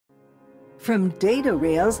From data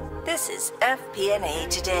rails, this is FP&A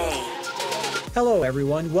Today. Hello,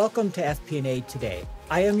 everyone. Welcome to FP&A Today.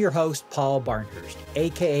 I am your host, Paul Barnhurst,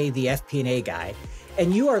 aka the FP&A Guy,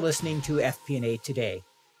 and you are listening to FP&A Today.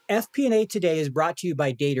 FP&A Today is brought to you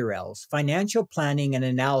by DataRails, financial planning and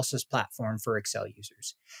analysis platform for Excel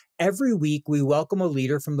users. Every week, we welcome a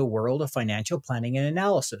leader from the world of financial planning and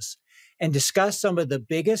analysis and discuss some of the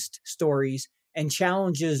biggest stories and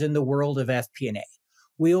challenges in the world of FP&A.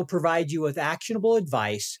 We will provide you with actionable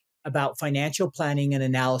advice about financial planning and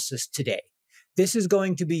analysis today. This is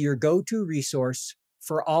going to be your go-to resource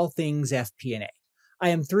for all things FP&A. I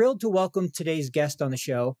am thrilled to welcome today's guest on the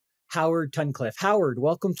show, Howard Tunnicliffe. Howard,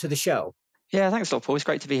 welcome to the show. Yeah, thanks a lot, Paul. It's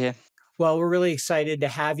great to be here. Well, we're really excited to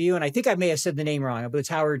have you. And I think I may have said the name wrong, but it's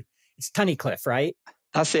Howard. It's Tunnicliffe, right?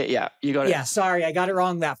 That's it. Yeah, you got it. Yeah, sorry. I got it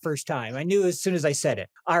wrong that first time. I knew as soon as I said it.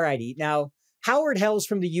 All righty. Now, Howard hails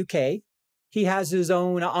from the UK. He has his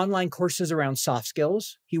own online courses around soft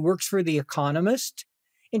skills. He works for The Economist.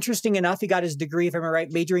 Interesting enough, he got his degree, if I'm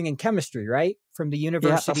right, majoring in chemistry, right? From the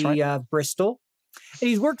University of Bristol. And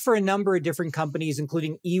he's worked for a number of different companies,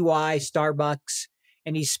 including EY, Starbucks.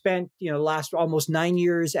 And he spent, last almost 9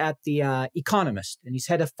 years at The Economist. And he's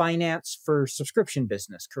head of finance for subscription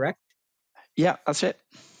business, correct? Yeah, that's it.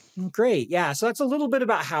 Great. Yeah. So that's a little bit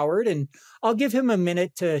about Howard. And I'll give him a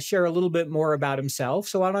minute to share a little bit more about himself.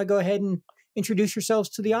 So why don't I go ahead and introduce yourselves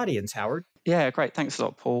to the audience, Howard? Yeah, great. Thanks a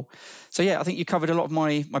lot, Paul. So yeah, I think you covered a lot of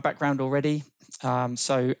my background already.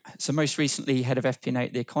 So most recently, head of FP&A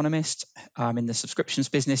at The Economist, in the subscriptions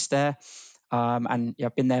business there. And yeah,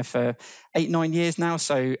 I've been there for 8-9 years now.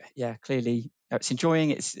 So yeah, clearly it's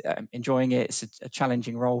enjoying it. It's a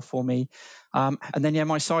challenging role for me. And then yeah,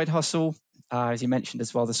 my side hustle, as you mentioned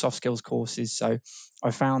as well, the soft skills courses. So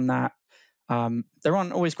I found that there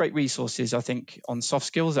aren't always great resources, I think, on soft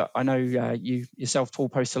skills. I know you yourself, Paul,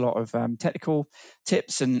 post a lot of technical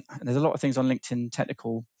tips, and there's a lot of things on LinkedIn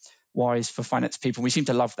technical wise for finance people. We seem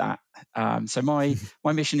to love that. So my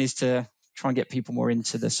mission is to try and get people more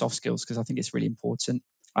into the soft skills because I think it's really important.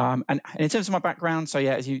 And in terms of my background, so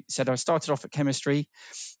yeah, as you said, I started off at chemistry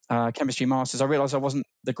masters. I realized I wasn't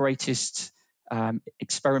the greatest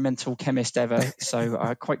experimental chemist ever, so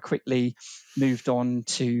I quite quickly moved on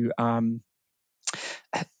to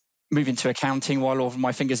move into accounting while all of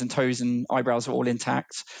my fingers and toes and eyebrows were all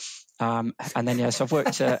intact. And then, yeah, so I've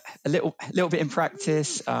worked a little bit in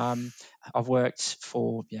practice. I've worked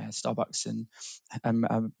for Starbucks and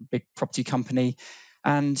a big property company.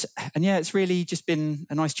 And yeah, it's really just been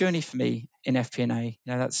a nice journey for me in FP&A.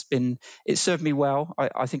 It served me well.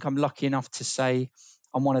 I think I'm lucky enough to say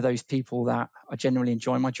I'm one of those people that I genuinely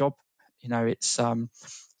enjoy my job. It's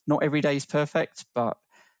not every day is perfect, but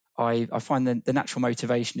I find that the natural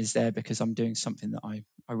motivation is there because I'm doing something that I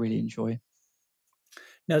really enjoy.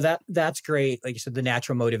 No, that's great. Like you said, the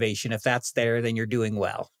natural motivation, if that's there, then you're doing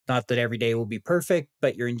well. Not that every day will be perfect,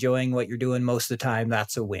 but you're enjoying what you're doing most of the time.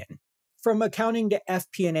 That's a win. From accounting to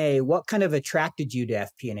FP&A, what kind of attracted you to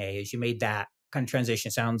FP&A as you made that kind of transition?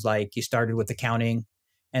 It sounds like you started with accounting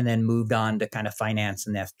and then moved on to kind of finance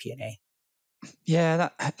and FP&A. Yeah,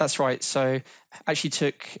 that's right. So I actually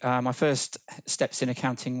took my first steps in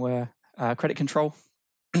accounting were credit control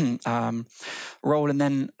role, and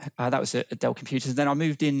then that was at Dell Computers. Then I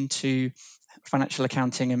moved into financial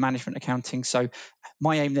accounting and management accounting. So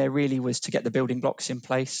my aim there really was to get the building blocks in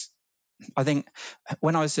place. I think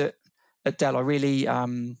when I was at Dell, I really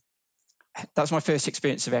that was my first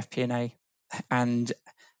experience of FP&A, and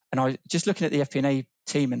I was just looking at the FP&A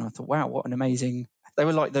team, and I thought, wow, what an amazing. They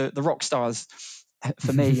were like the rock stars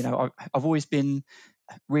for me. I've always been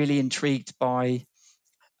really intrigued by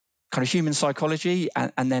kind of human psychology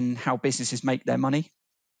and then how businesses make their money.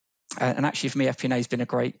 And actually, for me, FP&A has been a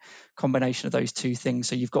great combination of those two things.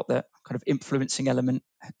 So you've got the kind of influencing element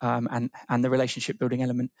and the relationship building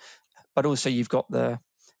element, but also you've got the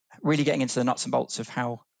really getting into the nuts and bolts of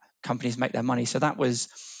how companies make their money. So that was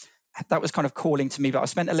kind of calling to me. But I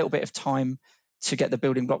spent a little bit of time to get the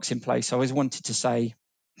building blocks in place. I always wanted to say,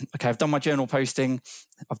 okay, I've done my journal posting,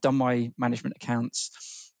 I've done my management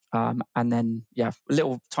accounts, and then, a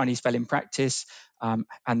little tiny spell in practice,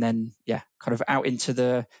 and then, kind of out into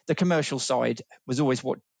the commercial side was always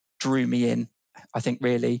what drew me in, I think,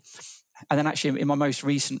 really. And then actually in my most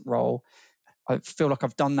recent role, I feel like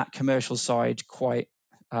I've done that commercial side quite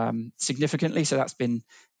significantly. So that's been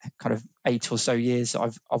kind of 8 or so years that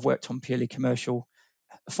I've worked on purely commercial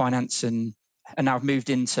finance, and now I've moved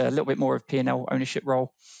into a little bit more of P&L ownership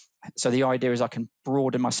role. So the idea is I can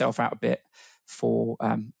broaden myself out a bit for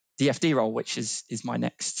the FD role, which is my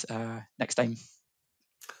next aim.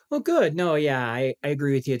 Well, good. No, yeah, I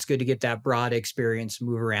agree with you. It's good to get that broad experience,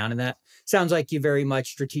 move around. And that sounds like you very much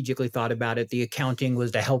strategically thought about it. The accounting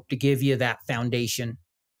was to help to give you that foundation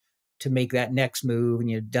to make that next move, and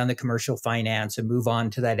you've done the commercial finance and move on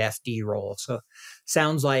to that FD role. So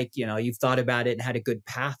sounds like, you've thought about it and had a good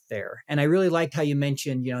path there. And I really liked how you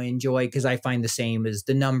mentioned, enjoy, because I find the same as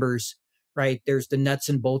the numbers, right? There's the nuts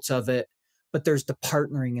and bolts of it, but there's the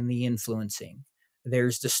partnering and the influencing.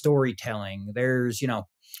 There's the storytelling. There's,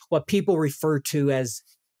 what people refer to as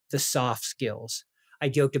the soft skills. I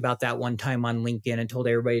joked about that one time on LinkedIn and told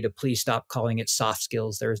everybody to please stop calling it soft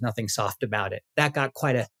skills. There is nothing soft about it. That got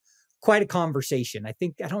quite a conversation. I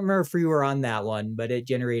don't remember if you were on that one, but it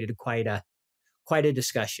generated quite a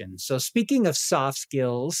discussion. So speaking of soft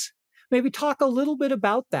skills, maybe talk a little bit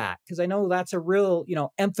about that, because I know that's a real,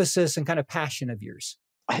 emphasis and kind of passion of yours.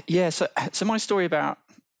 Yeah, so my story about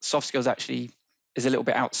soft skills actually is a little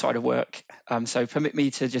bit outside of work. So permit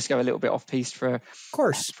me to just go a little bit off piste Of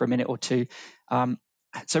course. for a minute or two. So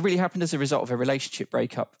it really happened as a result of a relationship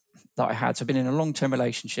breakup that I had. So I've been in a long-term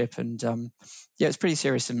relationship, and it's pretty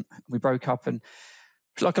serious, and we broke up. And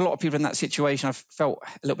like a lot of people in that situation, I felt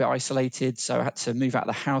a little bit isolated. So I had to move out of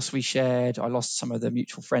the house we shared. I lost some of the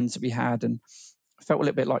mutual friends that we had, and I felt a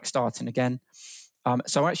little bit like starting again.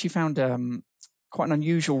 So I actually found quite an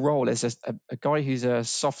unusual role as a guy who's a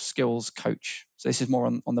soft skills coach. So this is more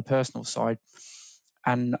on the personal side.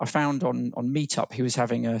 And I found on Meetup, he was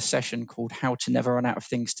having a session called How to Never Run Out of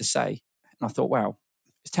Things to Say. And I thought, wow,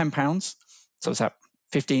 it's £10. So it's at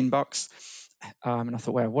 $15. And I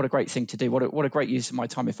thought, wow, what a great thing to do. What a great use of my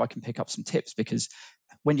time if I can pick up some tips. Because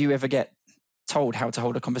when do you ever get told how to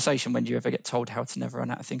hold a conversation? When do you ever get told how to never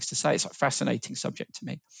run out of things to say? It's a fascinating subject to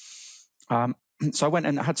me. So I went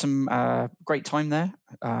and had some great time there.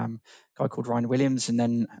 A guy called Ryan Williams, and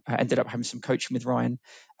then ended up having some coaching with Ryan,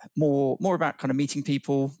 more about kind of meeting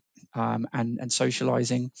people and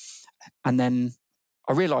socializing. And then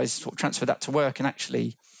I realized, sort of transferred that to work. And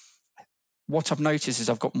actually, what I've noticed is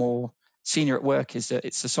I've got more senior at work, is that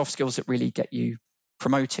it's the soft skills that really get you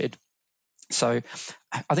promoted. So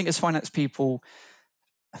I think as finance people,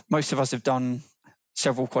 most of us have done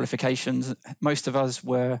several qualifications. Most of us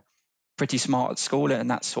were pretty smart at school,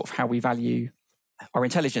 and that's sort of how we value our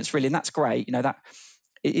intelligence, really. And that's great. That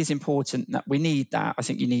it is important, that we need that. I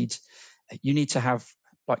think you need to have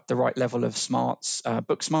like the right level of smarts,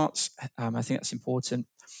 book smarts. I think that's important.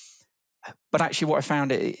 But actually, what I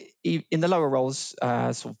found in the lower roles,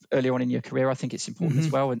 sort of early on in your career, I think it's important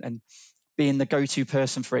as well. And being the go-to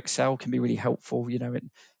person for Excel can be really helpful.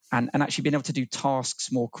 And actually being able to do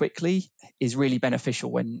tasks more quickly is really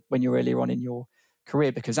beneficial when you're earlier on in your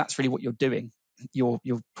career, because that's really what you're doing. You're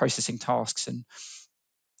processing tasks,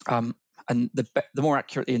 and the more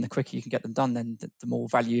accurately and the quicker you can get them done, then the more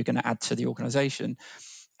value you're going to add to the organization.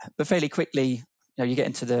 But fairly quickly, you get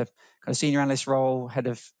into the kind of senior analyst role, head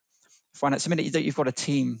of finance. The minute that you've got a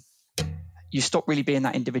team, you stop really being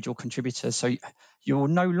that individual contributor. So you're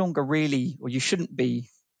no longer really, or you shouldn't be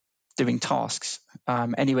doing tasks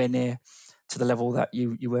anywhere near to the level that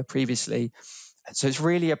you were previously. So it's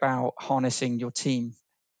really about harnessing your team,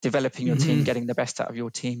 developing your team, getting the best out of your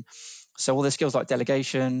team. So all the skills like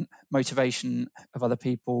delegation, motivation of other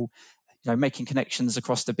people, making connections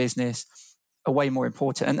across the business are way more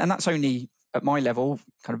important. And that's only at my level,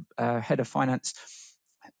 kind of head of finance.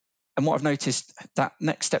 And what I've noticed, that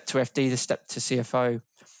next step to FD, the step to CFO,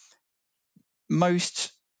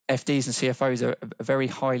 most FDs and CFOs are very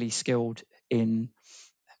highly skilled in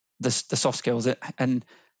the soft skills. And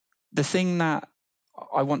the thing that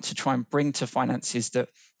I want to try and bring to finance is that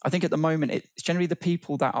I think at the moment it's generally the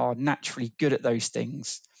people that are naturally good at those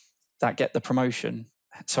things that get the promotion.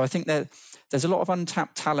 So I think that there's a lot of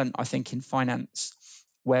untapped talent, I think, in finance,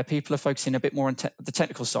 where people are focusing a bit more on the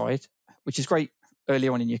technical side, which is great early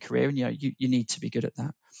on in your career, and you need to be good at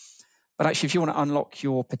that. But actually, if you want to unlock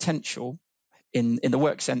your potential in the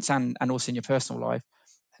work sense and also in your personal life,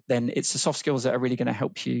 then it's the soft skills that are really going to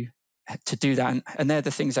help you to do that. And they're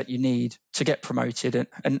the things that you need to get promoted.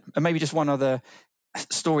 And maybe just one other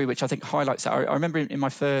story which I think highlights that. I remember in my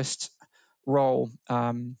first role,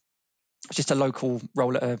 just a local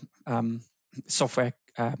role at a software,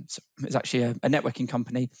 it's actually a networking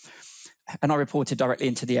company. And I reported directly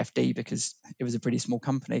into the FD because it was a pretty small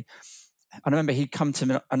company. I remember he'd come to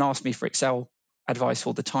me and ask me for Excel advice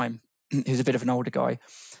all the time. He was a bit of an older guy,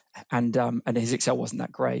 and his Excel wasn't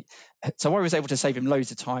that great. So I was able to save him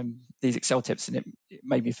loads of time, these Excel tips, and it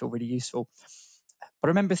made me feel really useful. But I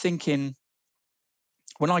remember thinking,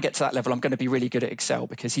 when I get to that level, I'm going to be really good at Excel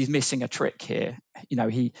because he's missing a trick here.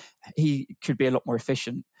 He could be a lot more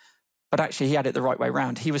efficient. But actually, he had it the right way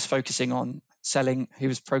around. He was focusing on selling, he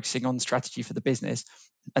was focusing on strategy for the business,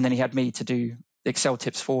 and then he had me to do the Excel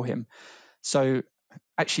tips for him. So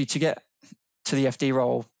actually, to get to the FD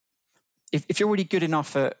role, if you're already good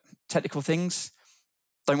enough at technical things,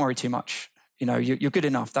 don't worry too much. You're good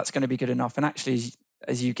enough. That's going to be good enough. And actually,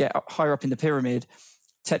 as you get higher up in the pyramid,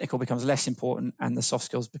 technical becomes less important and the soft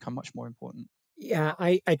skills become much more important. Yeah,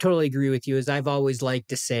 I totally agree with you. As I've always liked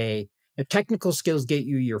to say, if technical skills get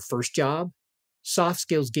you your first job, soft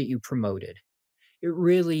skills get you promoted. It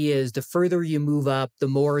really is. The further you move up, the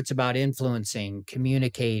more it's about influencing,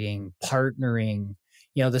 communicating, partnering,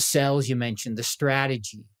 the sales you mentioned, the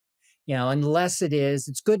strategy. Unless it is,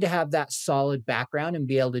 it's good to have that solid background and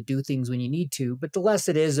be able to do things when you need to. But the less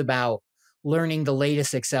it is about learning the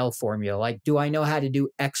latest Excel formula, like, do I know how to do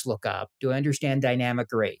X lookup? Do I understand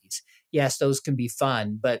dynamic arrays? Yes, those can be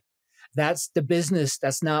fun, but that's the business.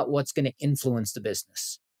 That's not what's going to influence the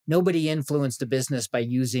business. Nobody influenced the business by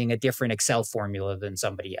using a different Excel formula than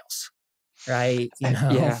somebody else, right?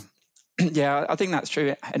 Yeah, I think that's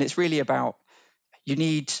true. And it's really about,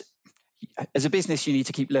 as a business, you need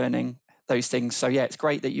to keep learning those things. So yeah, it's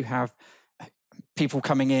great that you have people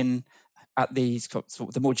coming in at these sort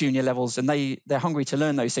of the more junior levels, and they're hungry to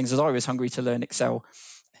learn those things, as I was hungry to learn Excel,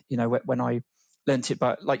 when I learnt it.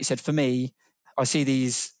 But like you said, for me, I see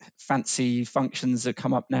these fancy functions that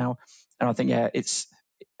come up now, and I think, yeah, it's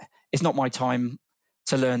not my time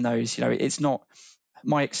to learn those. It's not,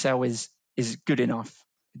 my Excel is good enough.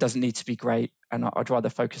 It doesn't need to be great, and I'd rather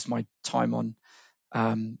focus my time on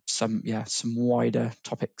some wider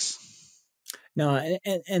topics. No,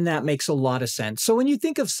 and that makes a lot of sense. So when you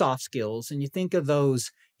think of soft skills and you think of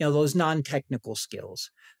those, those non-technical skills,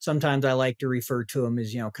 sometimes I like to refer to them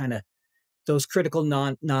as, kind of those critical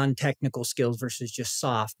non-technical skills versus just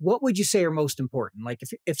soft. What would you say are most important? Like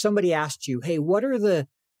if somebody asked you, hey, what are the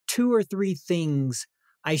 2 or 3 things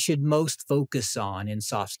I should most focus on in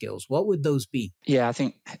soft skills, what would those be? Yeah, I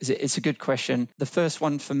think it's a good question. The first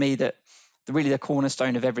one for me, that really the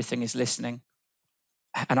cornerstone of everything, is listening.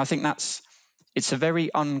 And I think it's a very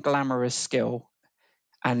unglamorous skill,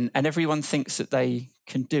 and everyone thinks that they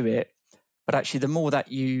can do it. But actually, the more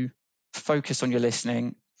that you focus on your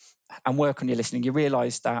listening and work on your listening, you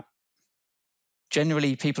realize that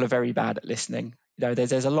generally people are very bad at listening.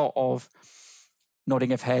 There's a lot of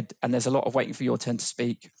nodding of head, and there's a lot of waiting for your turn to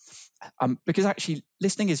speak, because actually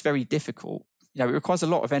listening is very difficult. It requires a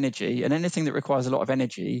lot of energy, and anything that requires a lot of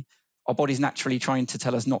energy, our body's naturally trying to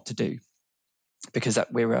tell us not to do, because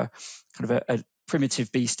we're a kind of a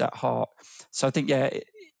primitive beast at heart. So I think, yeah,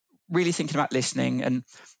 really thinking about listening, and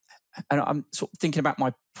I'm sort of thinking about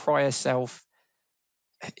my prior self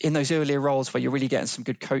in those earlier roles where you're really getting some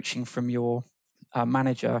good coaching from your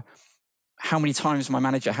manager. How many times my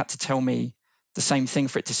manager had to tell me the same thing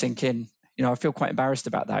for it to sink in? I feel quite embarrassed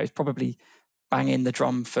about that. It's probably banging the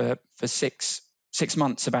drum for 6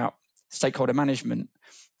 months about stakeholder management,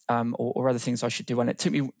 or other things I should do. And it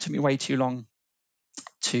took me way too long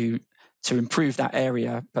to improve that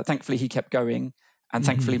area. But thankfully he kept going, and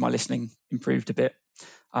thankfully my listening improved a bit.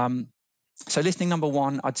 So listening, number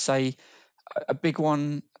one, I'd say a big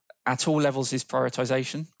one at all levels is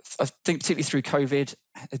prioritization. I think particularly through COVID,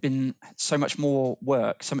 there's been so much more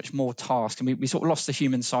work, so much more tasks, and we sort of lost the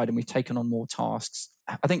human side, and we've taken on more tasks.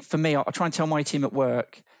 I think for me, I try and tell my team at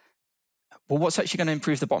work, well, what's actually going to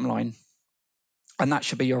improve the bottom line? And that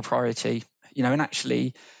should be your priority. And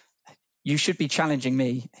actually, you should be challenging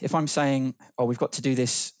me. If I'm saying, oh, we've got to do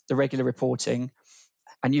this, the regular reporting,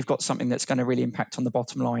 and you've got something that's going to really impact on the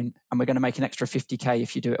bottom line, and we're going to make an extra 50K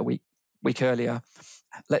if you do it a week earlier,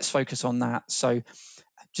 let's focus on that. So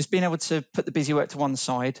just being able to put the busy work to one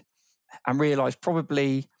side and realize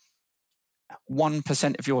probably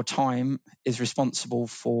 1% of your time is responsible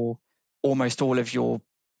for almost all of your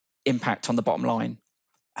impact on the bottom line.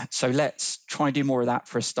 So let's try and do more of that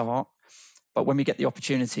for a start. But when we get the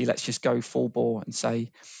opportunity, let's just go full bore and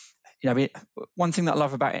say, one thing that I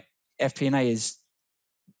love about FP&A is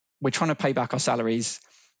we're trying to pay back our salaries.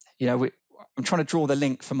 I'm trying to draw the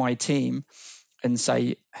link for my team and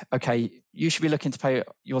say, okay, you should be looking to pay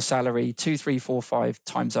your salary 2, 3, 4, 5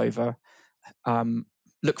 times over.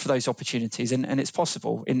 Look for those opportunities, and it's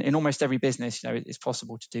possible in almost every business. It's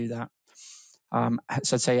possible to do that.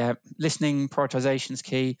 So I'd say listening, prioritization is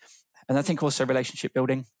key, and I think also relationship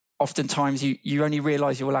building. Oftentimes, you only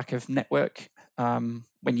realize your lack of network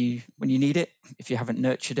when you need it, if you haven't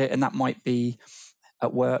nurtured it, and that might be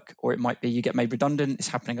at work, or it might be you get made redundant. It's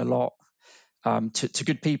happening a lot. To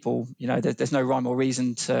good people, there's no rhyme or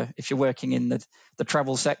reason to, if you're working in the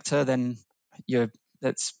travel sector, then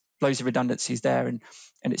that's loads of redundancies there, and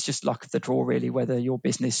it's just luck of the draw really whether your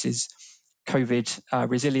business is COVID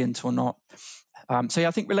resilient or not. So yeah,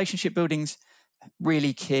 I think relationship building's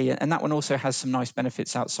really key, and that one also has some nice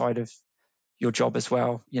benefits outside of your job as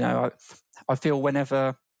well. I feel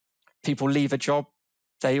whenever people leave a job,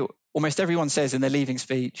 almost everyone says in their leaving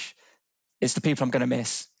speech, it's the people I'm going to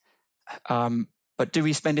miss. But do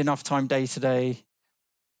we spend enough time day to day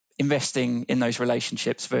investing in those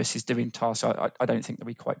relationships versus doing tasks? I don't think that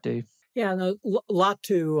we quite do. Yeah, no, a lot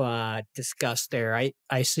to discuss there.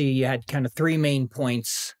 I see you had kind of three main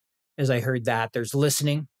points as I heard that. There's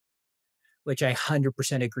listening, which I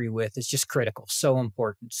 100% agree with. It's just critical, so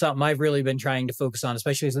important. Something I've really been trying to focus on,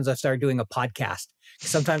 especially since I've started doing a podcast.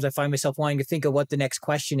 Sometimes I find myself wanting to think of what the next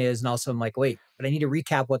question is, and also I'm like, wait, but I need to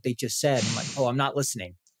recap what they just said. I'm like, oh, I'm not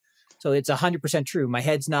listening. So it's 100% true. My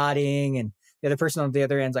head's nodding, and the other person on the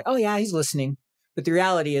other end's like, oh yeah, he's listening. But the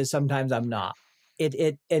reality is sometimes I'm not.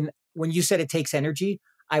 And when you said it takes energy,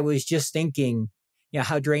 I was just thinking,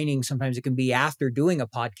 how draining sometimes it can be after doing a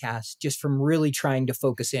podcast, just from really trying to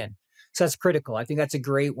focus in. So that's critical. I think that's a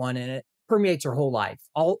great one, and it permeates our whole life.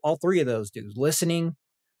 All three of those do: listening,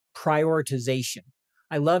 prioritization.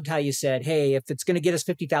 I loved how you said, hey, if it's going to get us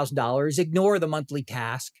 $50,000, ignore the monthly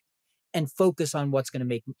task and focus on what's going to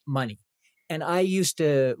make money. And I used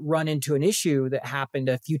to run into an issue that happened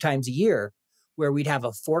a few times a year where we'd have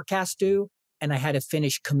a forecast due and I had to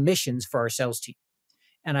finish commissions for our sales team.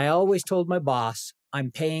 And I always told my boss,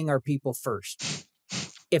 I'm paying our people first.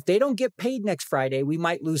 If they don't get paid next Friday, we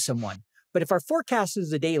might lose someone. But if our forecast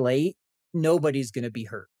is a day late, nobody's going to be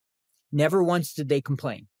hurt. Never once did they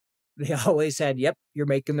complain. They always said, yep, you're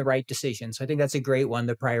making the right decision. So I think that's a great one,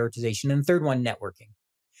 the prioritization. And the third one, networking.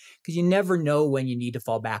 Because you never know when you need to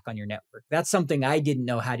fall back on your network. That's something I didn't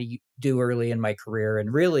know how to do early in my career.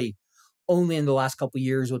 And really only in the last couple of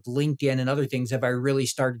years with LinkedIn and other things have I really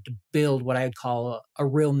started to build what I would call a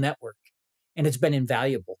real network. And it's been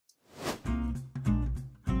invaluable.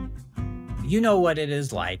 You know what it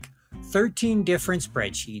is like. 13 different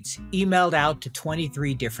spreadsheets emailed out to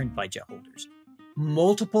 23 different budget holders.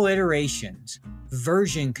 Multiple iterations,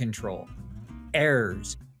 version control,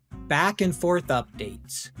 errors, back and forth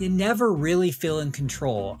updates. You never really feel in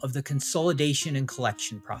control of the consolidation and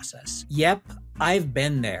collection process. Yep, I've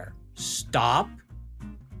been there. Stop,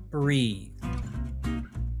 breathe.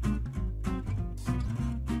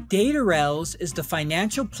 DataRels is the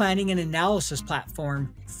financial planning and analysis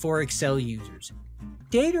platform for Excel users.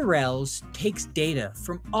 DataRels takes data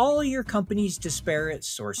from all your company's disparate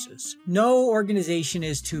sources. No organization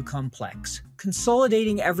is too complex,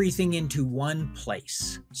 consolidating everything into one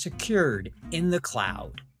place, secured in the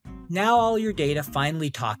cloud. Now all your data finally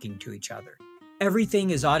talking to each other. Everything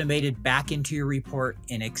is automated back into your report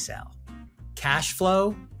in Excel. Cash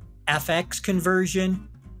flow, FX conversion,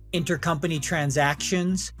 intercompany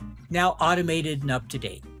transactions, now automated and up to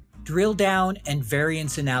date. Drill down and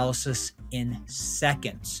variance analysis in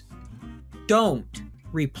seconds. Don't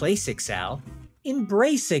replace Excel,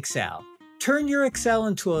 embrace Excel. Turn your Excel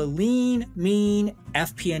into a lean, mean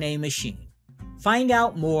FP&A machine. Find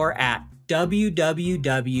out more at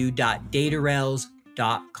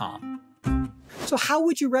www.datarels.com. So how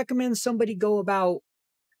would you recommend somebody go about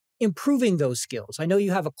improving those skills? I know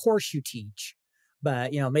you have a course you teach,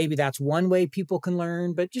 but maybe that's one way people can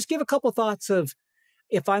learn, but just give a couple thoughts of,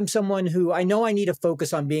 if I'm someone who I know I need to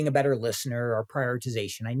focus on being a better listener or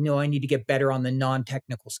prioritization, I know I need to get better on the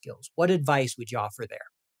non-technical skills. What advice would you offer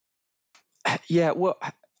there? Yeah, well,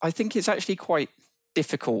 I think it's actually quite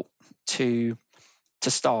difficult to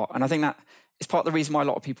start. And I think that is part of the reason why a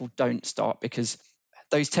lot of people don't start, because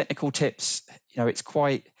those technical tips, it's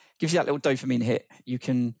quite, gives you that little dopamine hit. You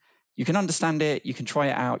can understand it, you can try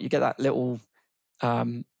it out, you get that little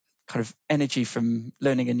kind of energy from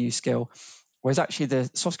learning a new skill. Whereas actually the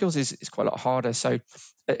soft skills is quite a lot harder. So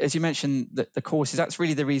as you mentioned, the courses, that's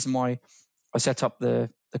really the reason why I set up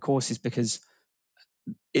the courses, because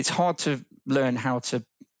it's hard to learn how to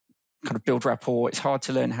kind of build rapport. It's hard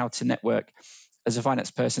to learn how to network as a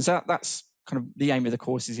finance person. So that's kind of the aim of the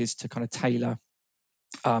courses, is to kind of tailor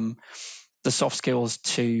the soft skills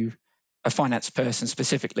to a finance person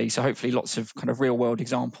specifically. So hopefully lots of kind of real world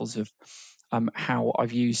examples of how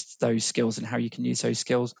I've used those skills and how you can use those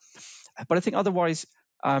skills. But I think otherwise,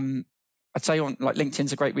 I'd say on like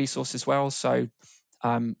LinkedIn's a great resource as well. So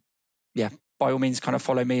by all means, kind of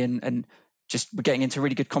follow me and just we're getting into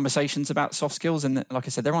really good conversations about soft skills. And like I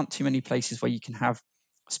said, there aren't too many places where you can have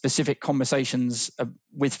specific conversations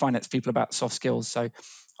with finance people about soft skills. So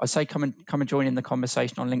I'd say come and join in the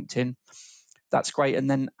conversation on LinkedIn. That's great.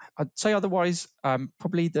 And then I'd say otherwise,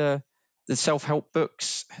 probably the the self-help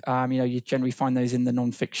books, you generally find those in the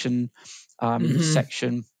non-fiction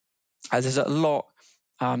section. There's a lot.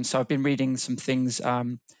 So I've been reading some things,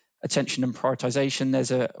 attention and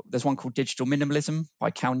prioritization. There's one called Digital Minimalism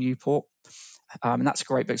by Cal Newport. And that's a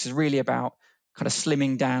great book. It's really about kind of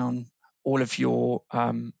slimming down all of your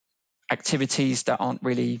activities that aren't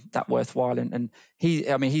really that worthwhile. And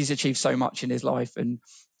he's achieved so much in his life, and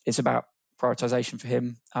it's about prioritization for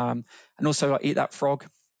him. And also Eat That Frog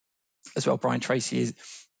as well. Brian Tracy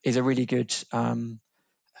is a really good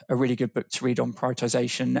book to read on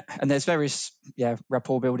prioritization. And there's various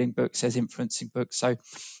rapport building books, there's influencing books. So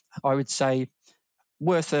I would say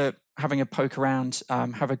worth having a poke around,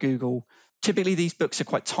 have a Google. Typically these books are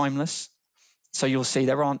quite timeless. So you'll see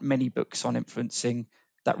there aren't many books on influencing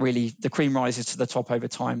that really, the cream rises to the top over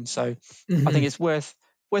time. So I think it's worth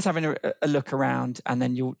having a look around, and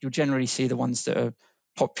then you'll generally see the ones that are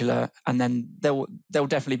popular, and then they'll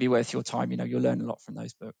definitely be worth your time. You'll learn a lot from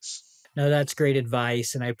those books. No, that's great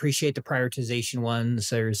advice, and I appreciate the prioritization ones.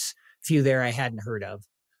 There's a few there I hadn't heard of.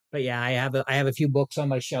 But yeah, I have a few books on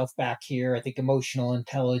my shelf back here. I think Emotional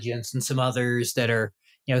Intelligence and some others that are,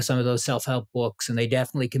 some of those self-help books, and they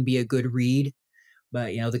definitely can be a good read.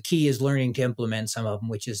 But, the key is learning to implement some of them,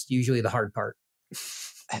 which is usually the hard part.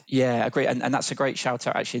 Yeah, agree. And that's a great shout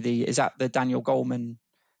out, actually. Is that the Daniel Goleman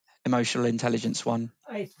Emotional Intelligence one?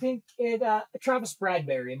 I think Travis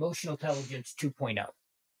Bradberry, Emotional Intelligence 2.0.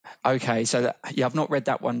 Okay, so I've not read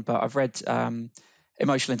that one, but I've read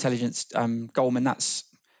Emotional Intelligence Goleman. That's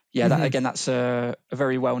that's a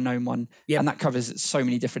very well-known one. Yep. And that covers so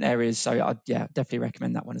many different areas. So I'd definitely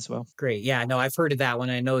recommend that one as well. Great. Yeah, no, I've heard of that one.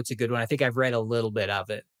 I know it's a good one. I think I've read a little bit of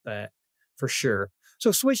it, but for sure.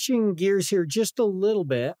 So switching gears here just a little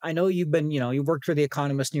bit. I know you've been, you've worked for The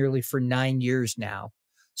Economist nearly for 9 years now.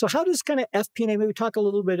 So how does kind of FP&A, maybe talk a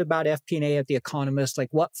little bit about FP&A at The Economist, like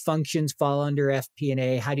what functions fall under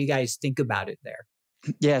FP&A? How do you guys think about it there?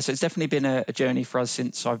 Yeah, so it's definitely been a journey for us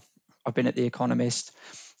since I've been at The Economist.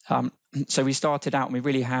 So we started out and we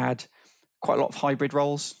really had quite a lot of hybrid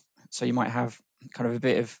roles. So you might have kind of a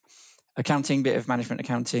bit of accounting, bit of management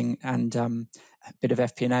accounting, and a bit of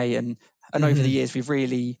FP&A. And over the years, we've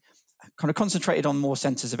really kind of concentrated on more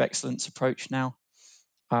centers of excellence approach now.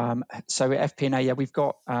 So at FP&A, we've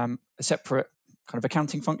got a separate kind of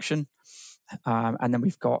accounting function, and then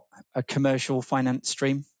we've got a commercial finance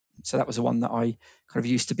stream. So that was the one that I kind of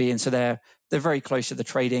used to be in. So they're very close to the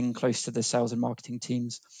trading, close to the sales and marketing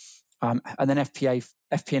teams. And then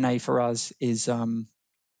FP&A for us is,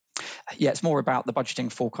 it's more about the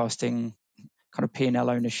budgeting, forecasting, kind of P&L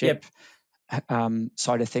ownership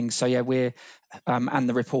side of things. So we're and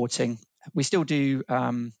the reporting. We still do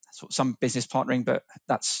some business partnering, but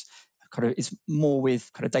that's kind of is more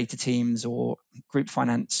with kind of data teams or group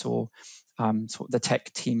finance or sort of the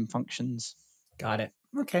tech team functions. Got it.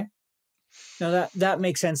 Okay. No, that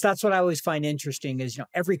makes sense. That's what I always find interesting is,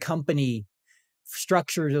 every company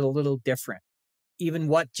structured it a little different. Even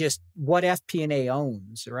what FP&A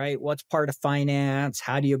owns, right? What's part of finance?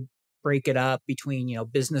 How do you break it up between,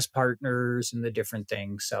 business partners and the different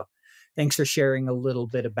things? So thanks for sharing a little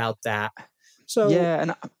bit about that. So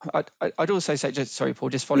and I'd also say, sorry, Paul,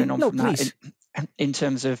 just following on from please. That in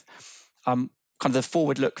terms of kind of the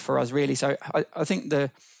forward look for us, really. So I think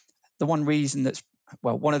the one reason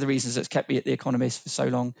one of the reasons that's kept me at The Economist for so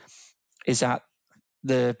long is that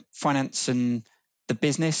the finance and the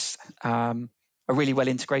business are really well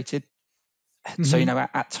integrated. So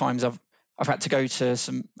at times I've had to go to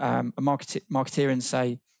some a marketeer and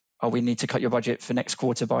say, "Oh, we need to cut your budget for next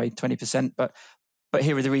quarter by 20%," but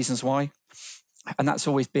here are the reasons why, and that's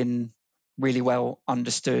always been really well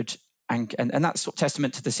understood, and that's sort of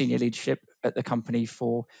testament to the senior leadership at the company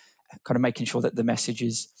for kind of making sure that the message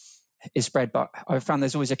is spread. But I've found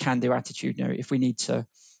there's always a can-do attitude. If we need to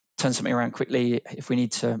turn something around quickly, if we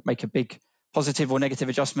need to make a big positive or negative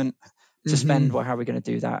adjustment to spend, well, how are we going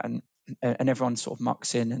to do that? And everyone sort of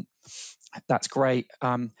mucks in, and that's great.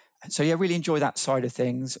 So really enjoy that side of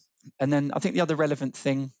things. And then I think the other relevant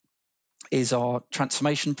thing is our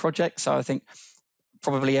transformation project. So I think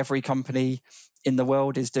probably every company in the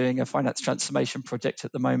world is doing a finance transformation project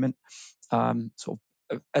at the moment, sort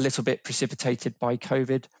of a little bit precipitated by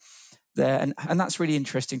COVID there. And that's really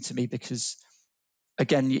interesting to me because,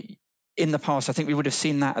 again, in the past, I think we would have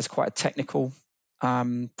seen that as quite a technical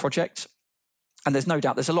project. And there's no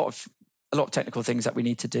doubt there's a lot of technical things that we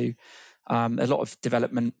need to do, a lot of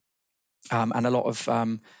development, and a lot of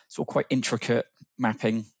sort of quite intricate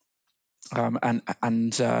mapping,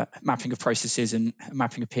 and mapping of processes and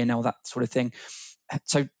mapping of P&L, that sort of thing.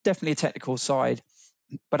 So definitely a technical side,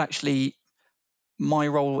 but actually my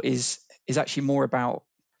role is actually more about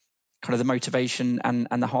kind of the motivation and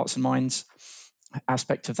the hearts and minds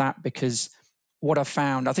aspect of that, because what I've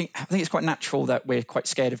found, I think it's quite natural that we're quite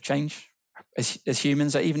scared of change as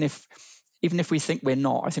humans. Even if we think we're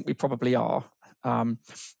not, I think we probably are. And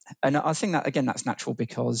I think that, again, that's natural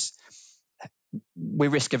because we're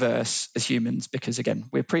risk averse as humans, because, again,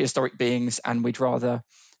 we're prehistoric beings and we'd rather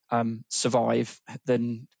survive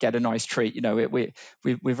than get a nice treat. We're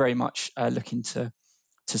very much looking to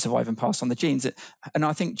survive and pass on the genes. And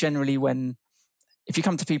I think generally if you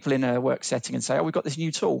come to people in a work setting and say, oh, we've got this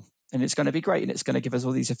new tool and it's going to be great and it's going to give us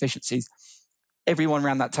all these efficiencies, everyone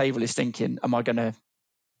around that table is thinking, am I going to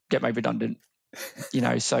get made redundant?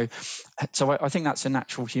 So I think that's a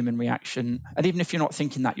natural human reaction. And even if you're not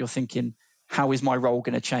thinking that, you're thinking, how is my role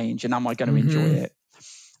going to change and am I going to enjoy it?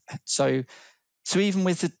 So even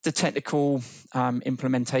with the technical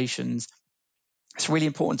implementations, it's really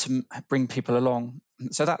important to bring people along.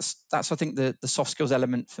 So that's I think the soft skills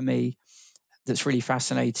element for me that's really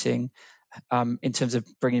fascinating in terms of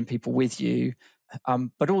bringing people with you.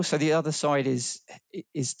 But also the other side is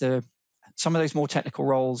some of those more technical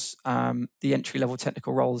roles, the entry level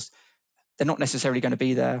technical roles. They're not necessarily going to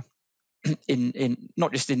be there in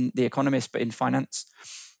not just in the Economist, but in finance.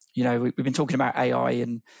 We've been talking about AI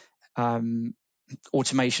and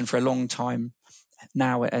automation for a long time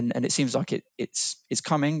now, and it seems like it's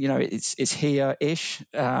coming. It's here-ish,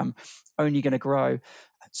 only going to grow.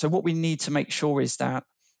 So what we need to make sure is that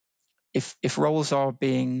if roles are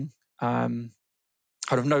being kind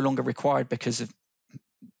of no longer required because of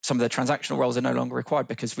some of the transactional roles are no longer required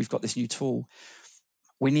because we've got this new tool,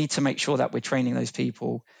 we need to make sure that we're training those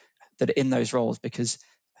people that are in those roles, because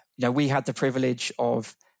we had the privilege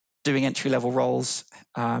of doing entry-level roles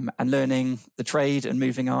and learning the trade and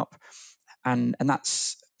moving up, and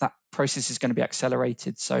that process is going to be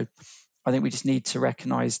accelerated. So I think we just need to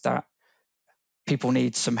recognize that people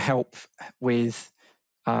need some help with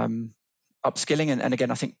upskilling, and again,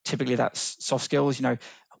 I think typically that's soft skills.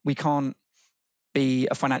 We can't be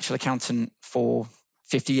a financial accountant for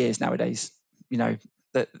 50 years nowadays.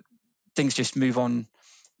 That things just move on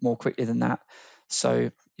more quickly than that.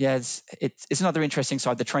 So yeah, it's another interesting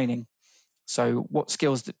side, the training. So what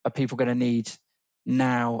skills are people going to need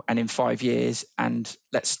now and in 5 years? And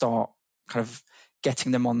let's start kind of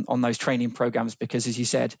getting them on those training programs, because as you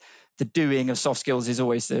said, the doing of soft skills is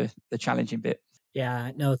always the challenging bit.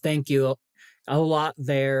 Yeah, no, thank you. A lot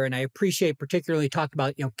there. And I appreciate particularly talk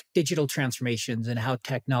about, digital transformations and how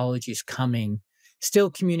technology is coming. Still,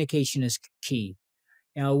 communication is key.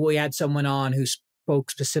 We had someone on who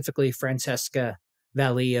spoke specifically, Francesca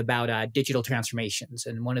Valli, about digital transformations.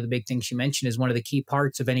 And one of the big things she mentioned is one of the key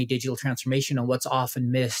parts of any digital transformation and what's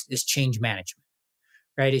often missed is change management,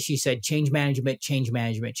 right? As she said, change management,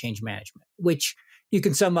 which you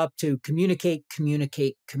can sum up to communicate,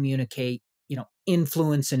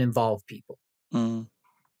 influence and involve people.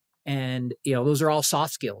 And, those are all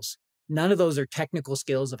soft skills. None of those are technical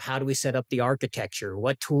skills of how do we set up the architecture?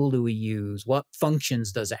 What tool do we use? What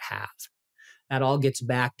functions does it have? That all gets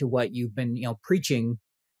back to what you've been, preaching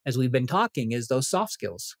as we've been talking, is those soft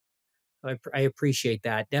skills. I appreciate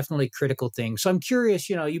that. Definitely critical thing. So I'm curious,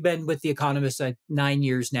 you've been with The Economist 9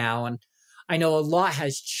 years now, and I know a lot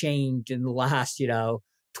has changed in the last,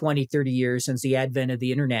 20, 30 years since the advent of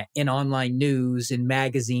the internet, in online news, in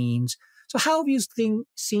magazines. So how have you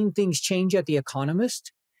seen things change at The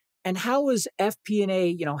Economist? And how has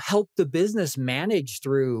FP&A, helped the business manage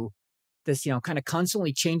through this, kind of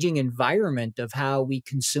constantly changing environment of how we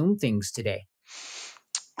consume things today?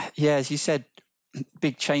 Yeah, as you said,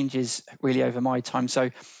 big changes really over my time.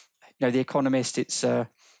 So, The Economist, it's got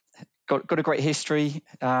a great history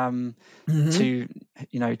to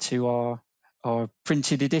our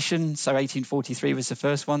printed edition. So 1843 was the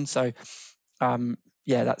first one. So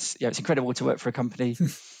it's incredible to work for a company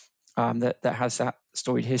that has that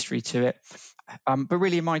storied history to it. But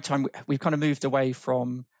really, in my time, we've kind of moved away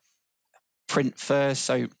from print first.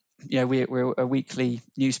 So we're a weekly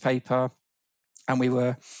newspaper, and we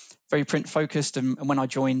were very print focused. And when I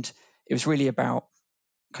joined, it was really about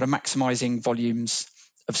kind of maximizing volumes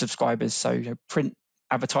of subscribers. So print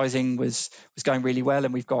advertising was going really well,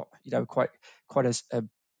 and we've got quite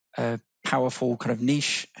a powerful kind of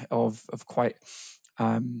niche of quite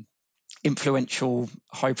influential,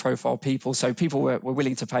 high-profile people. So people were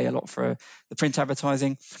willing to pay a lot for the print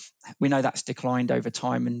advertising. We know that's declined over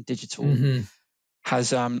time, and digital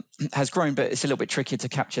has grown, but it's a little bit trickier to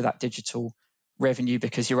capture that digital revenue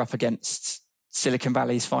because you're up against Silicon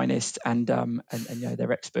Valley's finest, and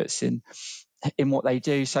they're experts in what they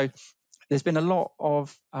do. So there's been a lot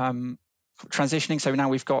of kind transitioning. So now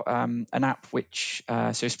we've got an app which, so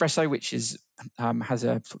Espresso, which is has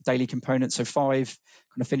a daily component, so 5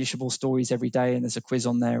 kind of finishable stories every day, and there's a quiz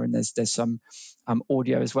on there, and there's some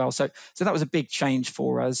audio as well. So that was a big change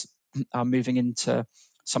for us, moving into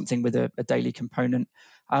something with a daily component,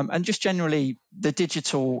 and just generally the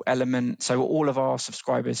digital element. So all of our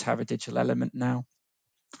subscribers have a digital element now,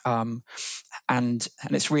 and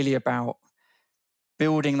it's really about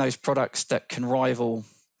building those products that can rival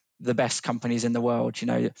the best companies in the world.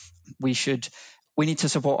 We need to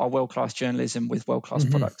support our world-class journalism with world-class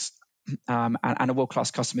products, and a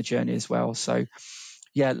world-class customer journey as well. So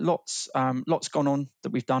yeah, lots gone on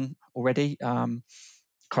that we've done already, kind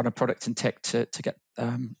of product and tech to get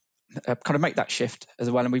kind of make that shift as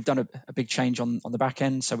well. And we've done a big change on the back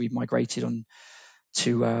end. So we've migrated on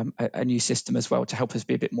to a new system as well to help us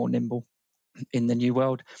be a bit more nimble in the new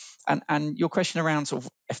world. And your question around sort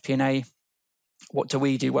of FP&A, what do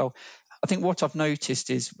we do? Well, I think what I've noticed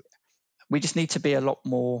is we just need to be a lot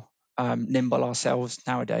more nimble ourselves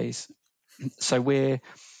nowadays. So the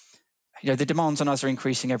demands on us are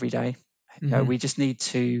increasing every day. We just need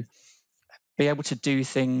to be able to do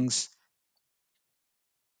things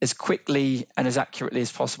as quickly and as accurately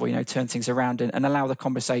as possible, turn things around and allow the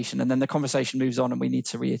conversation. And then the conversation moves on and we need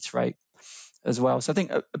to reiterate as well. So I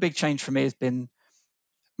think a big change for me has been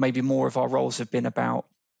maybe more of our roles have been about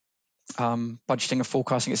budgeting and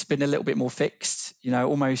forecasting. It's been a little bit more fixed,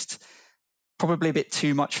 almost probably a bit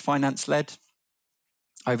too much finance led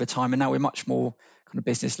over time. And now we're much more kind of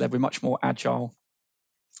business led. We're much more agile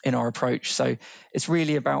in our approach. So it's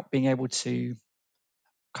really about being able to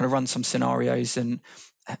kind of run some scenarios and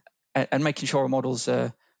making sure our models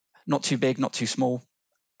are not too big, not too small,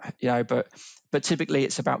 but typically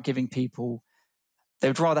it's about giving people, they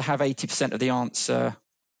would rather have 80% of the answer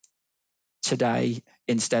today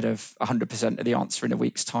instead of 100% of the answer in a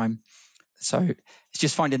week's time. So it's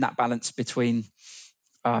just finding that balance between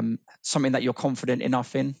something that you're confident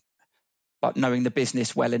enough in, but knowing the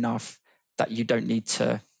business well enough that you don't need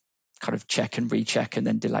to kind of check and recheck and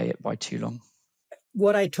then delay it by too long.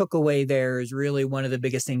 What I took away there is really one of the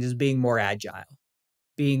biggest things is being more agile,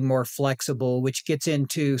 being more flexible, which gets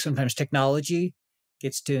into sometimes technology,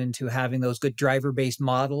 gets into having those good driver-based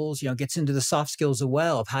models, gets into the soft skills as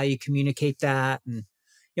well of how you communicate that and,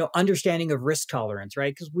 understanding of risk tolerance,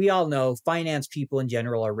 right? Because we all know finance people in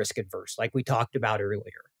general are risk adverse, like we talked about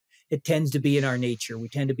earlier. It tends to be in our nature. We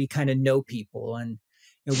tend to be kind of know people. And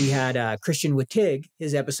we had Christian Wittig,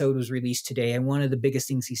 his episode was released today. And one of the biggest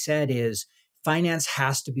things he said is finance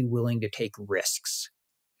has to be willing to take risks.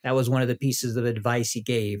 That was one of the pieces of advice he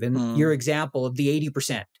gave. And your example of the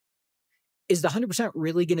 80%, is the 100%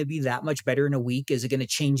 really going to be that much better in a week? Is it going to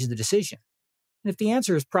change the decision? And if the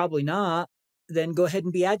answer is probably not, then go ahead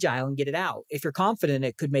and be agile and get it out. If you're confident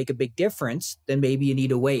it could make a big difference, then maybe you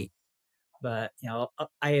need to wait. But,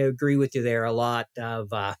 I agree with you there. A lot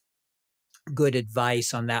of good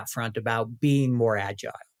advice on that front about being more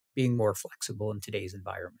agile, being more flexible in today's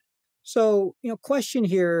environment. So, question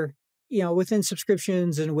here, within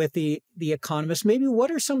subscriptions and with the Economist, maybe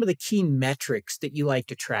what are some of the key metrics that you like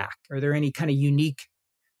to track? Are there any kind of unique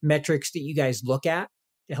metrics that you guys look at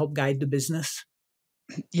to help guide the business?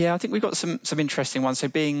 Yeah, I think we've got some interesting ones. So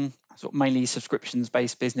being sort of mainly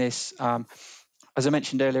subscriptions-based business, as I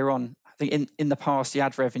mentioned earlier on, I think in the past, the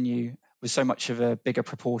ad revenue was so much of a bigger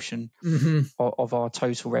proportion of our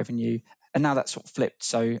total revenue. And now that's sort of flipped.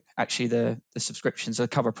 So actually the subscriptions, the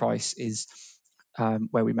cover price is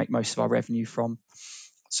where we make most of our revenue from.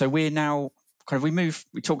 So we're now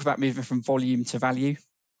we talked about moving from volume to value.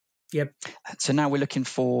 Yep. So now we're looking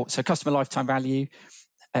for customer lifetime value.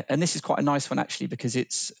 And this is quite a nice one actually, because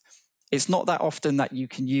it's not that often that you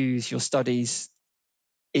can use your studies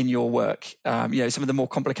in your work. Some of the more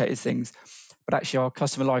complicated things, but actually our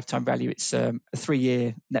customer lifetime value, it's a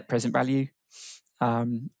 3-year net present value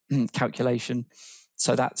calculation.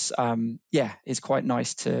 So that's it's quite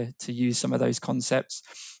nice to use some of those concepts,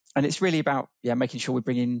 and it's really about making sure we're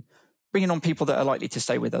bringing on people that are likely to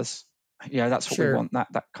stay with us. That's what we want,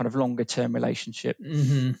 that kind of longer term relationship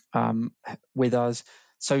with us.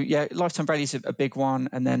 So lifetime value is a big one,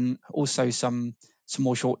 and then also some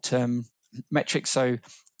more short term metrics. So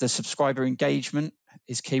the subscriber engagement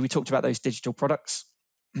is key. We talked about those digital products,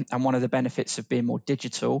 and one of the benefits of being more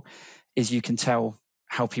digital is you can tell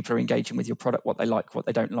how people are engaging with your product, what they like, what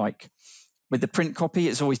they don't like. With the print copy,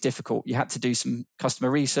 it's always difficult. You had to do some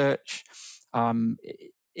customer research.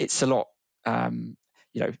 It's a lot. Can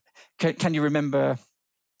you remember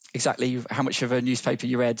exactly how much of a newspaper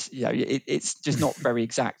you read? It's just not very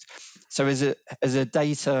exact. So as a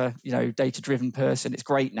data driven person, it's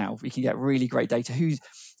great now. We can get really great data.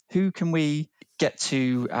 who can we get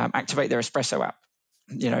to activate their espresso app,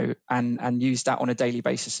 and use that on a daily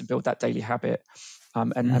basis and build that daily habit,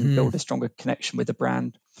 and build a stronger connection with the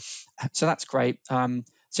brand. So that's great. So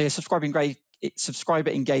yeah,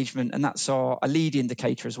 subscriber engagement, and that's a lead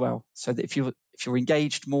indicator as well. So that if you're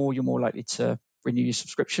engaged more, you're more likely to renew your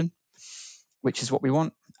subscription, which is what we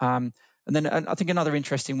want. And then I think another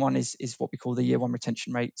interesting one is what we call the year one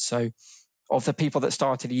retention rate. So of the people that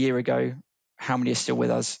started a year ago, how many are still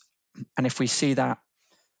with us? And if we see that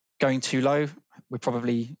going too low, we're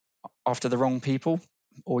probably after the wrong people,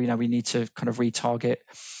 or we need to kind of retarget.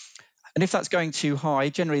 And if that's going too high,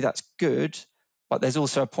 generally that's good, but there's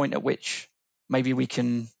also a point at which maybe we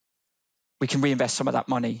can reinvest some of that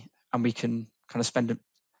money, and we can kind of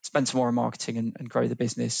spend some more on marketing and grow the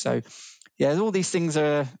business. So yeah, all these things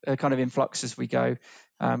are kind of in flux as we go,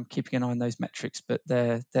 keeping an eye on those metrics, but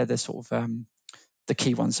they're the sort of the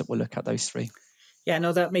key ones that we'll look at, those three. Yeah,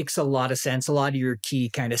 no, that makes a lot of sense. A lot of your key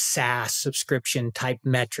kind of SaaS subscription type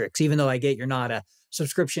metrics, even though I get you're not a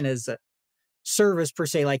subscription as a service per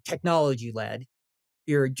se, like technology led,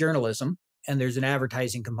 you're journalism and there's an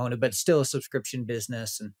advertising component, but it's still a subscription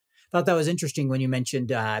business. And I thought that was interesting when you mentioned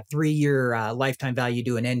 3-year lifetime value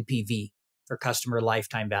to an NPV, or customer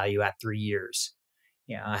lifetime value at 3 years.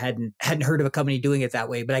 Yeah, I hadn't heard of a company doing it that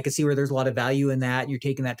way, but I could see where there's a lot of value in that. You're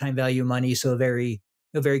taking that time value of money, so a very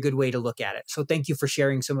good way to look at it. So thank you for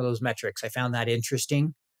sharing some of those metrics. I found that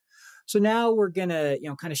interesting. So now we're going to,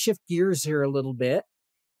 kind of shift gears here a little bit,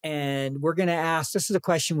 and we're going to ask, this is a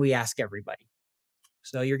question we ask everybody.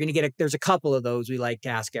 So you're going to there's a couple of those we like to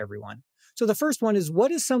ask everyone. So the first one is,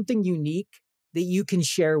 what is something unique that you can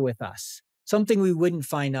share with us? Something we wouldn't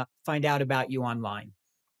find out about you online.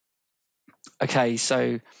 Okay,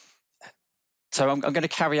 so I'm going to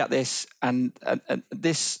carry out this, and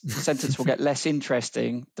this sentence will get less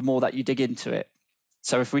interesting the more that you dig into it.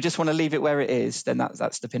 So if we just want to leave it where it is, then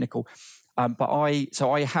that's the pinnacle. But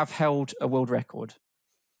I have held a world record.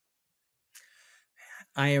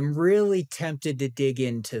 I am really tempted to dig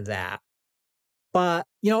into that. But,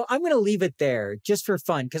 I'm going to leave it there just for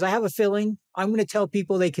fun, because I have a feeling I'm going to tell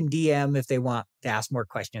people they can DM if they want to ask more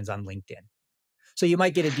questions on LinkedIn. So you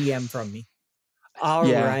might get a DM from me. All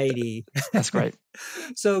righty. That's great.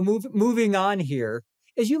 So moving on here,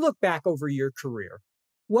 as you look back over your career,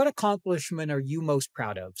 what accomplishment are you most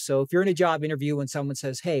proud of? So if you're in a job interview and someone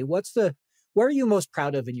says, hey, what are you most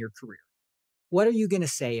proud of in your career? What are you going to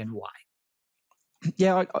say and why?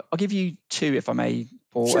 Yeah, I'll give you two, if I may,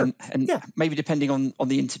 Paul, sure. and maybe depending on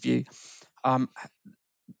the interview.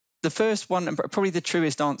 The first one, and probably the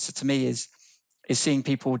truest answer to me, is seeing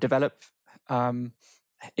people develop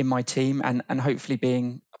in my team, and hopefully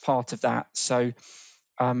being a part of that. So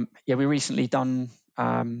we recently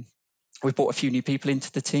we've brought a few new people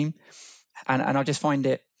into the team, and I just find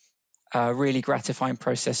it a really gratifying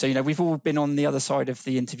process. So we've all been on the other side of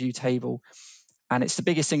the interview table, and it's the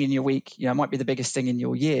biggest thing in your week. It might be the biggest thing in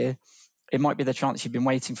your year. It might be the chance you've been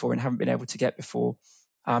waiting for and haven't been able to get before.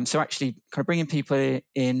 So actually kind of bringing people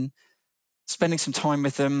in, spending some time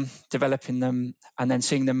with them, developing them, and then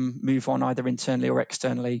seeing them move on either internally or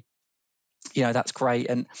externally, that's great.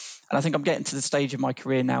 And I think I'm getting to the stage of my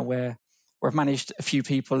career now where I've managed a few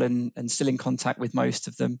people and still in contact with most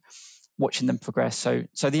of them, watching them progress.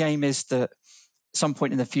 So the aim is that at some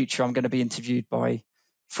point in the future, I'm going to be interviewed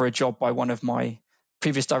for a job by one of my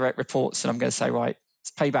previous direct reports, and I'm going to say, right,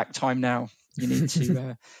 it's payback time now. You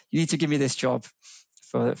need to give me this job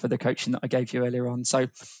for the coaching that I gave you earlier on. So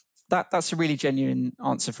that's a really genuine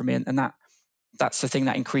answer from me, and that's the thing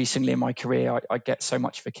that increasingly in my career I get so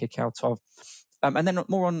much of a kick out of. And then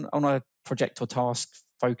more on a project or task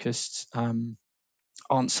focused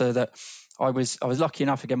answer, that I was lucky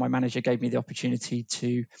enough. Again, my manager gave me the opportunity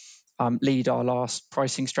to lead our last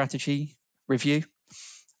pricing strategy review.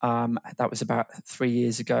 That was about 3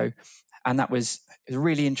 years ago, and that was a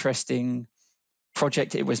really interesting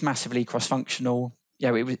project. It was massively cross-functional.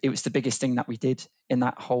 It was the biggest thing that we did in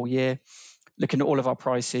that whole year, looking at all of our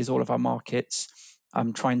prices, all of our markets,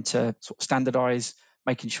 trying to sort of standardize,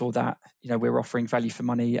 making sure that we're offering value for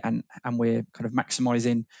money, and we're kind of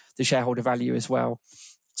maximizing the shareholder value as well.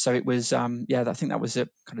 So it was I think that was a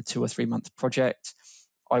kind of 2 or 3 month project.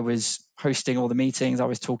 I was hosting all the meetings. I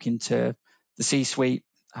was talking to the C-suite.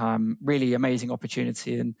 Really amazing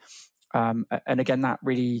opportunity, and again, that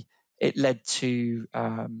really, it led to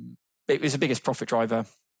it was the biggest profit driver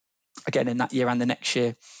again in that year and the next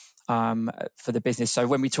year for the business. So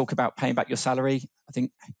when we talk about paying back your salary, I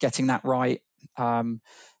think getting that right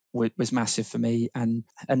was massive for me, and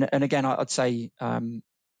again, I'd say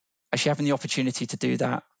actually having the opportunity to do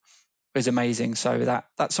that was amazing. So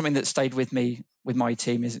that's something that stayed with me with my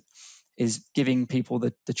team is giving people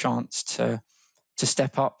the chance to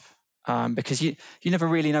step up, because you never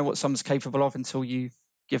really know what someone's capable of until you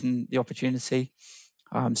give them the opportunity.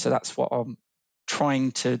 So that's what I'm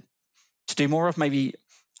trying to do more of. Maybe,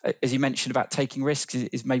 as you mentioned about taking risks,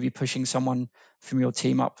 is maybe pushing someone from your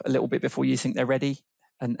team up a little bit before you think they're ready,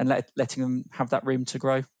 and letting them have that room to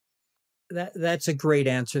grow. That's a great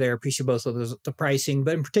answer there. I appreciate both of those, the pricing,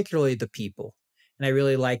 but in particularly the people. And I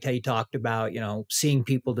really liked how you talked about, seeing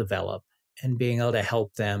people develop and being able to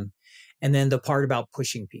help them. And then the part about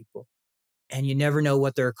pushing people. And you never know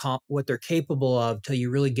what they're capable of till you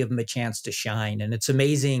really give them a chance to shine. And it's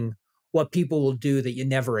amazing what people will do that you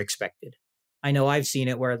never expected. I know I've seen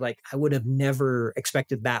it where I would have never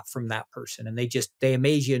expected that from that person. And they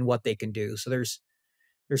amaze you in what they can do. So there's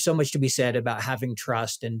so much to be said about having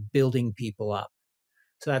trust and building people up.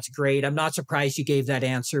 So that's great. I'm not surprised you gave that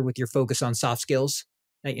answer with your focus on soft skills.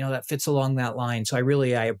 That fits along that line. So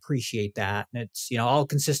I appreciate that. And it's, all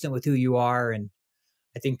consistent with who you are. And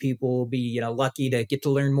I think people will be, lucky to get to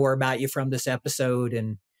learn more about you from this episode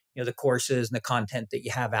and, the courses and the content that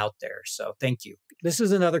you have out there. So thank you. This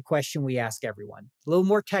is another question we ask everyone, a little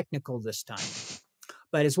more technical this time,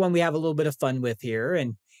 but it's one we have a little bit of fun with here.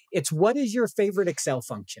 And it's, what is your favorite Excel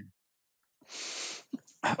function?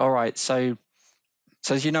 All right. So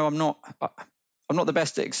as you know, I'm not the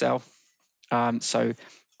best at Excel. So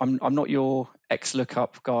I'm not your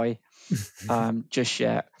XLOOKUP guy just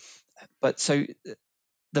yet. But so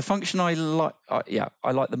the function I like,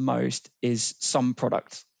 I like the most is sum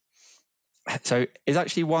product. So it's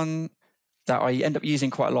actually one that I end up using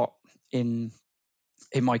quite a lot in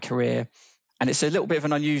my career, and it's a little bit of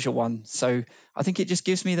an unusual one. So I think it just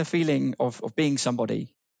gives me the feeling of being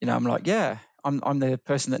somebody. I'm like, yeah, I'm the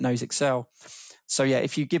person that knows Excel. So yeah,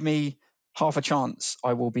 if you give me half a chance,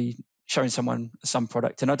 I will be showing someone some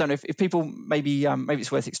product. And I don't know if people maybe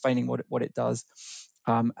it's worth explaining what it does.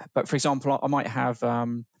 But for example, I might have a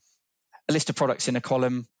list of products in a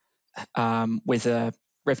column with a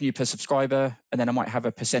revenue per subscriber, and then I might have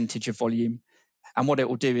a percentage of volume. And what it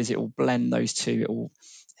will do is it will blend those two.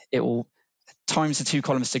 It will times the two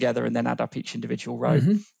columns together and then add up each individual row,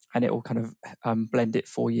 and it will kind of blend it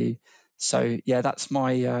for you. So yeah, that's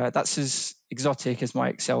as exotic as my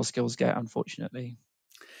Excel skills get, unfortunately.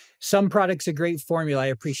 Some products a great formula. I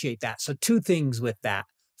appreciate that. So two things with that.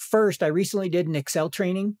 First, I recently did an Excel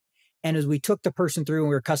training, and as we took the person through and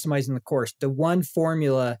we were customizing the course, the one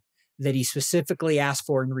formula that he specifically asked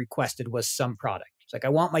for and requested was some product. It's like, I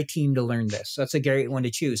want my team to learn this. So that's a great one to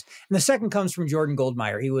choose. And the second comes from Jordan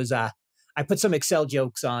Goldmeyer. He was, I put some Excel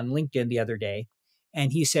jokes on LinkedIn the other day,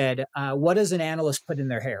 and he said, what does an analyst put in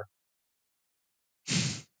their hair?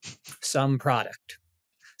 Some product.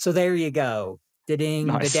 So there you go. Ding,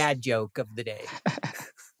 nice. The dad joke of the day.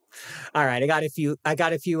 All right. I got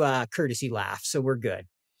a few courtesy laughs, so we're good.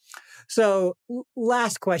 So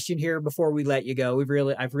last question here before we let you go.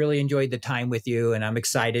 I've really enjoyed the time with you, and I'm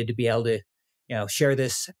excited to be able to, share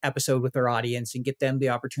this episode with our audience and get them the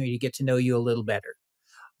opportunity to get to know you a little better.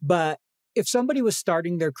 But if somebody was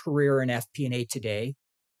starting their career in FP&A today,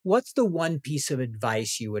 what's the one piece of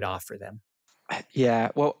advice you would offer them?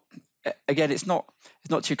 Yeah, well, again, it's not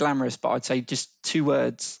too glamorous, but I'd say just two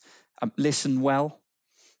words: listen well.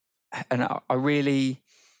 And I really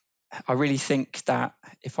think that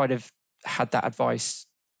if I'd have had that advice,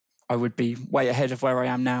 I would be way ahead of where I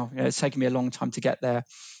am now. It's taken me a long time to get there.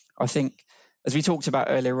 I think, as we talked about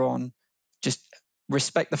earlier on, just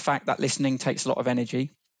respect the fact that listening takes a lot of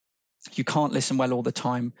energy. You can't listen well all the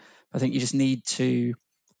time. I think you just need to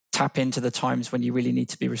tap into the times when you really need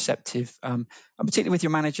to be receptive. And particularly with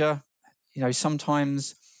your manager,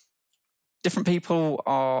 sometimes different people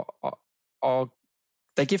are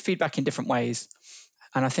they give feedback in different ways.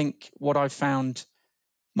 And I think what I've found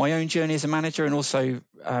my own journey as a manager, and also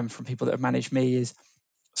from people that have managed me, is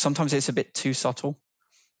sometimes it's a bit too subtle.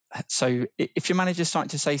 So if your manager's starting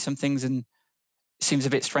to say some things and it seems a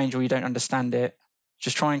bit strange or you don't understand it,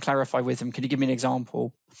 just try and clarify with them. Can you give me an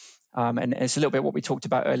example? And it's a little bit what we talked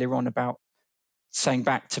about earlier on about saying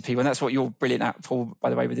back to people. And that's what you're brilliant at, Paul, by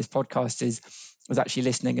the way, with this podcast, was actually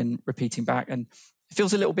listening and repeating back. And it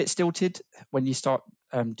feels a little bit stilted when you start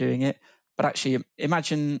doing it. But actually,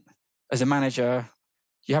 imagine as a manager,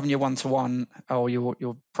 you're having your one-to-one, or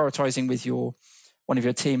you're prioritizing with one of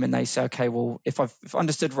your team, and they say, okay, well, if I've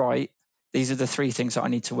understood right, these are the three things that I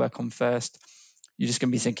need to work on first. You're just going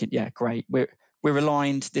to be thinking, yeah, great. We're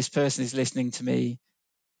aligned. This person is listening to me.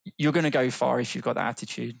 You're going to go far if you've got that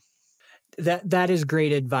attitude. That is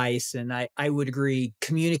great advice. And I would agree.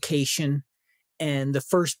 Communication, and the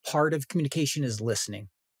first part of communication is listening.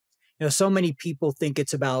 So many people think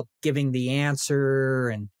it's about giving the answer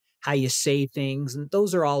and how you say things, and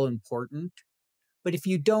those are all important. But if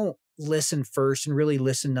you don't listen first and really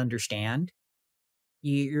listen to understand,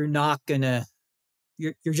 you're not gonna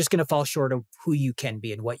you're just gonna fall short of who you can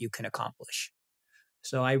be and what you can accomplish.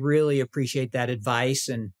 So I really appreciate that advice,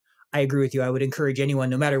 and I agree with you. I would encourage anyone,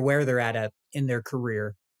 no matter where they're at in their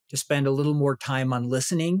career, to spend a little more time on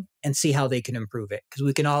listening and see how they can improve it, because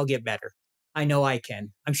we can all get better. I know I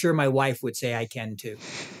can. I'm sure my wife would say I can too.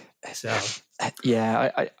 So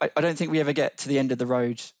yeah, I don't think we ever get to the end of the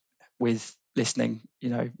road with listening.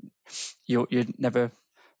 You're never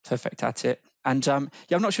perfect at it. And I'm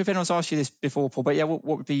not sure if anyone's asked you this before, Paul, but what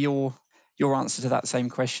would be your answer to that same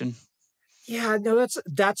question? Yeah, no,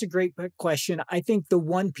 that's a great question. I think the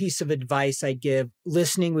one piece of advice I'd give,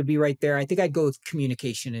 listening would be right there. I think I'd go with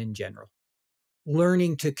communication in general,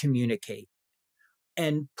 learning to communicate,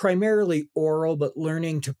 and primarily oral, but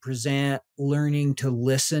learning to present, learning to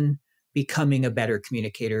listen, becoming a better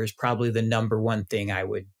communicator is probably the number one thing I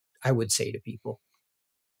would say to people.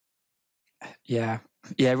 Yeah,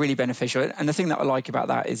 really beneficial. And the thing that I like about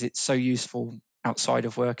that is it's so useful outside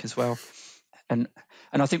of work as well. And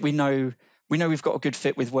I think we know we've got a good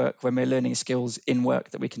fit with work when we're learning skills in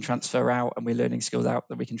work that we can transfer out, and we're learning skills out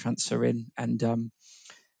that we can transfer in. And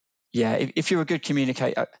if you're a good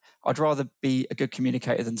communicator, I'd rather be a good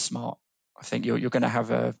communicator than smart. I think you're going to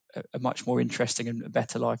have a much more interesting and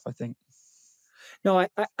better life, I think. No,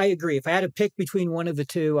 I agree. If I had to pick between one of the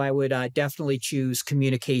two, I would definitely choose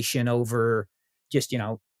communication over just,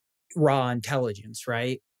 raw intelligence,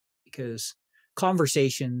 right? Because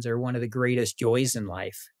conversations are one of the greatest joys in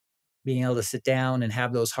life. Being able to sit down and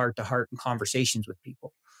have those heart-to-heart conversations with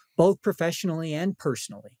people, both professionally and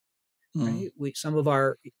personally. Right? Some of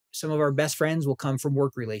our best friends will come from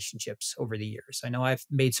work relationships over the years. I know I've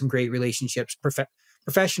made some great relationships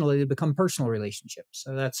professionally to become personal relationships.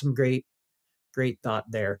 So that's some great thought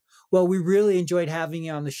there. Well, we really enjoyed having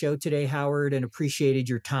you on the show today, Howard, and appreciated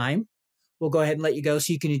your time. We'll go ahead and let you go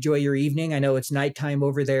so you can enjoy your evening. I know it's nighttime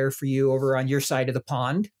over there for you over on your side of the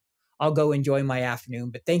pond. I'll go enjoy my afternoon,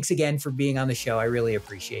 but thanks again for being on the show. I really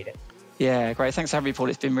appreciate it. Yeah, great. Thanks for having me, Paul.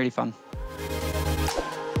 It's been really fun.